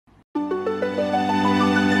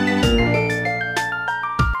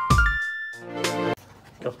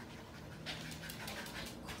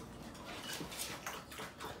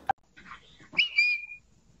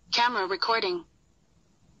recording.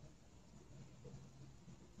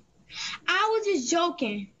 I was just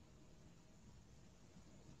joking.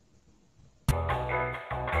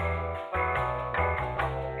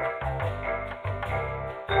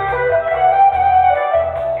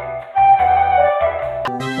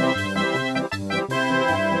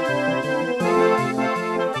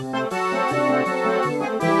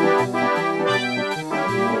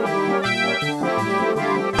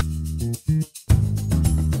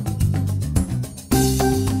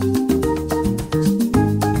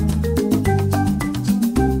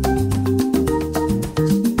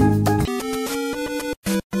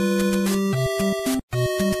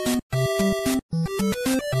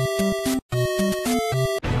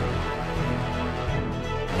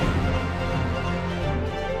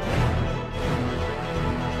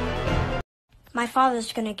 My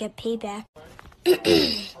father's gonna get payback. I've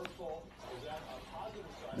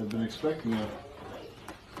been expecting you.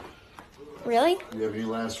 Really? Do you have any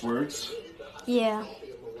last words? Yeah.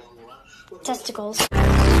 Testicles.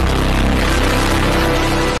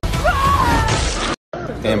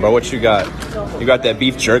 Damn, bro, what you got? You got that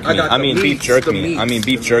beef jerk me. I mean beef jerk me. I mean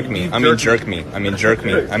beef jerk me. I mean jerk me. I mean jerk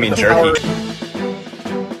me. I mean jerky.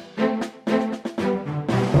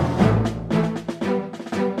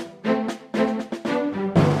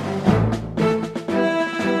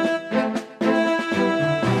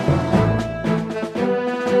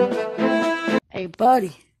 Hey,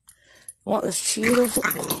 buddy, want this Cheetos?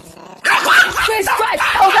 Jesus Christ!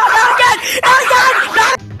 Oh, God, not again! Oh, God!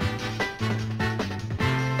 Not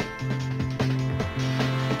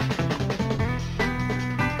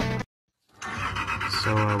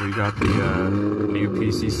So we got the new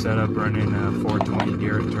PC setup running 420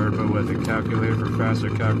 gear turbo with a calculator for faster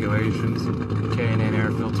calculations, K&N air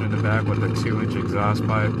filter in the back with a 2-inch exhaust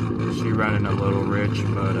pipe. She running a little rich,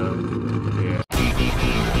 but yeah.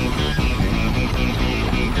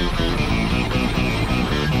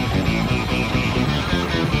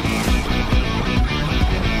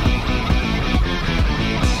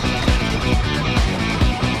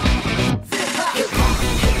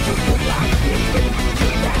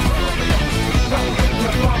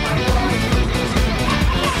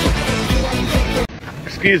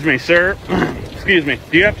 Excuse me, sir. Excuse me.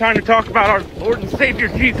 Do you have time to talk about our Lord and Savior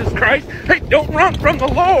Jesus Christ? Hey, don't run from the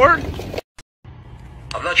Lord!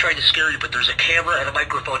 I'm not trying to scare you, but there's a camera and a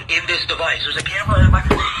microphone in this device. There's a camera and a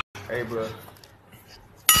microphone. Hey, bro.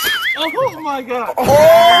 Oh my God!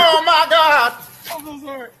 Oh my God! I'm so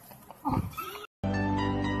sorry.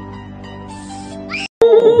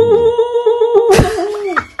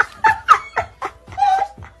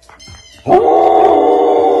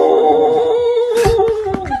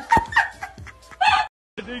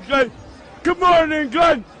 Glenn. Good morning,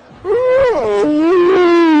 Glenn.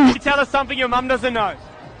 You tell us something your mum doesn't know.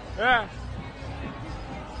 Yeah.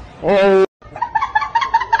 Oh.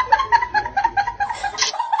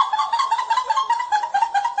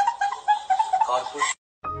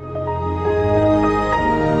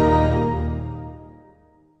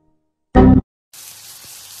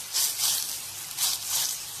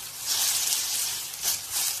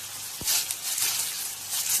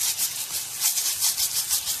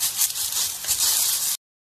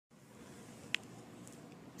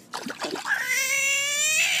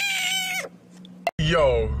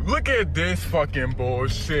 Yo, look at this fucking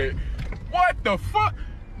bullshit. What the fuck?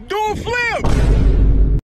 Do a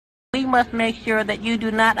flip! We must make sure that you do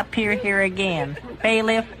not appear here again.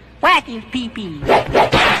 Bailiff, whack his pee-pee.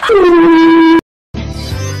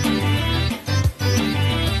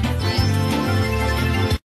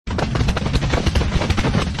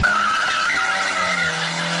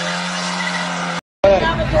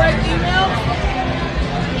 have a correct email?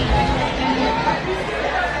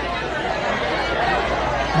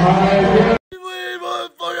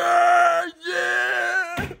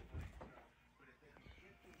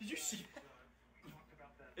 Did you see that?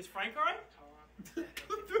 Is Frank on?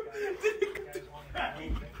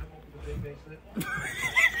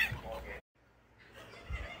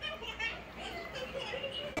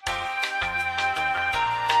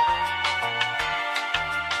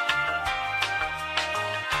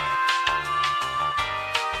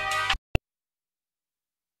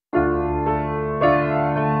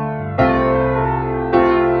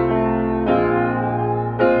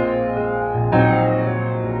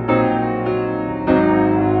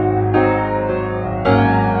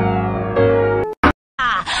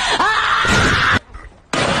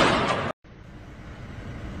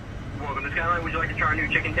 Would you like to try our new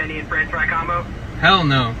chicken tendy and french fry combo? Hell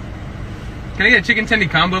no. Can I get a chicken tendy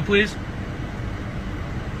combo, please?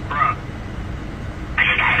 Bruh.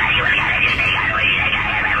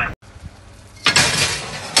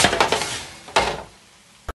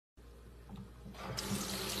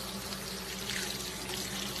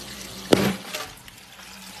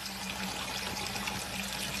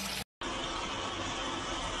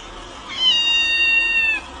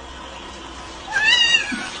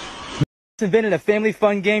 invented a family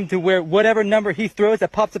fun game to where whatever number he throws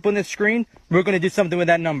that pops up on the screen, we're going to do something with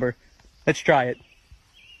that number. Let's try it.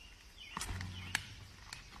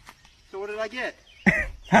 So what did I get?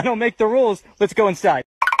 I don't make the rules. Let's go inside.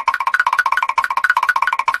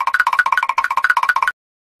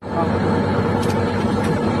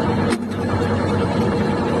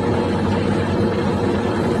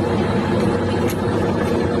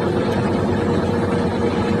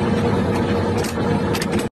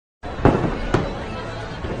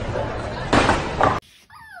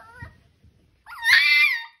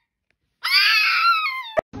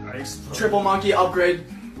 Triple monkey upgrade.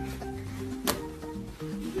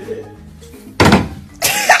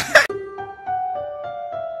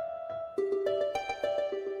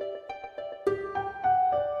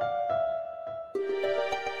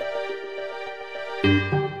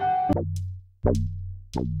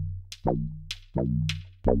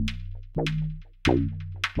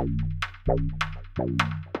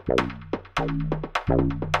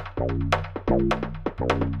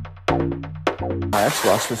 My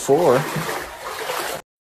Xbox before.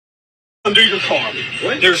 Under your car.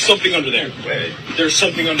 What? There's something under there. Wait. There's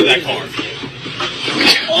something under that car.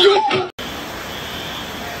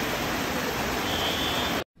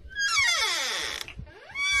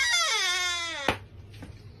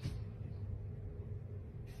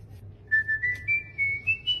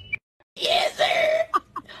 Yes, sir.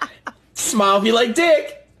 Smile if you like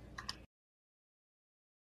dick.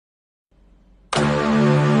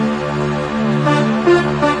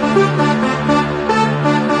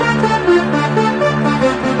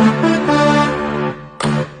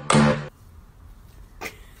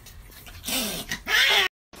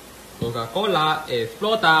 Coca-Cola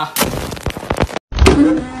explota.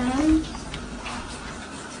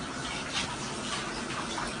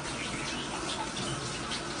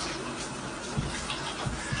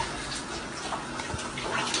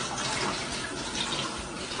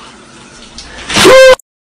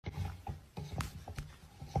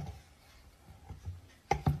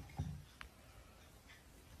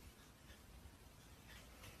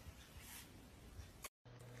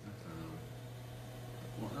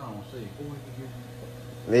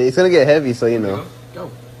 It's gonna get heavy, so you know.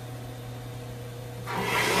 Go.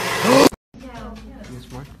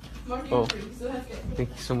 Mark? Oh, thank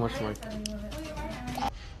you so much, Mark.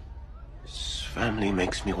 This family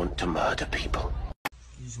makes me want to murder people.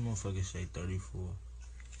 These motherfuckers say 34.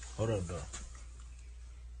 Hold up, though.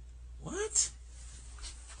 What?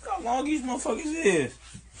 Look how long these motherfuckers is.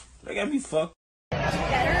 They got me fucked.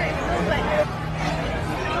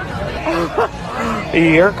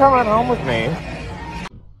 You're coming home with me.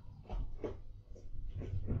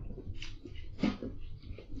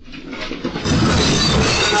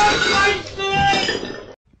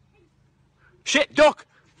 Shit, duck!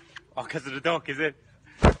 Oh, because of the duck, is it?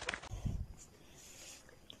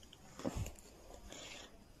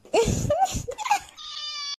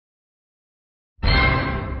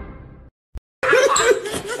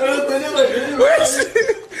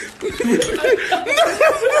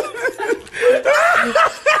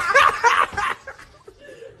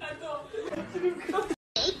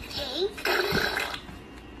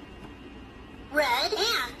 Red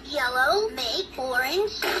and yellow make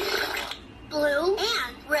orange. Blue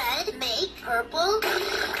and red make purple.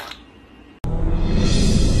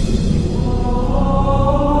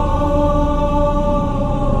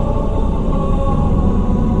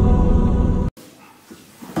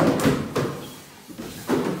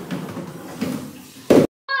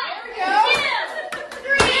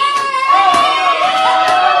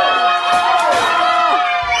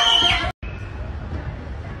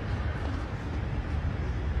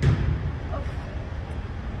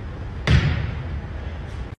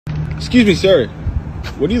 Excuse me, sir.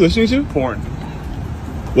 What are you listening to? Porn.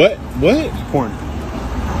 What? What? Porn.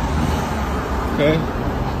 Okay.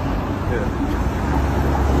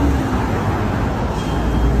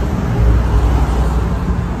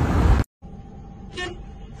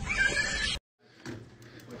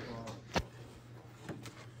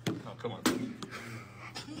 Oh, come on.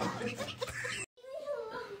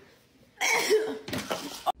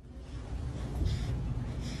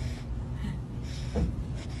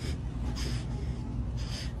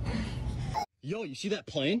 Yo, you see that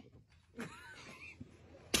plane?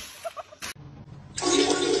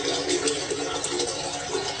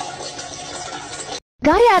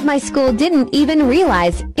 Guy at my school didn't even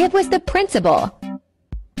realize it was the principal.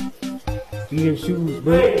 Your shoes,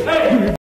 bro.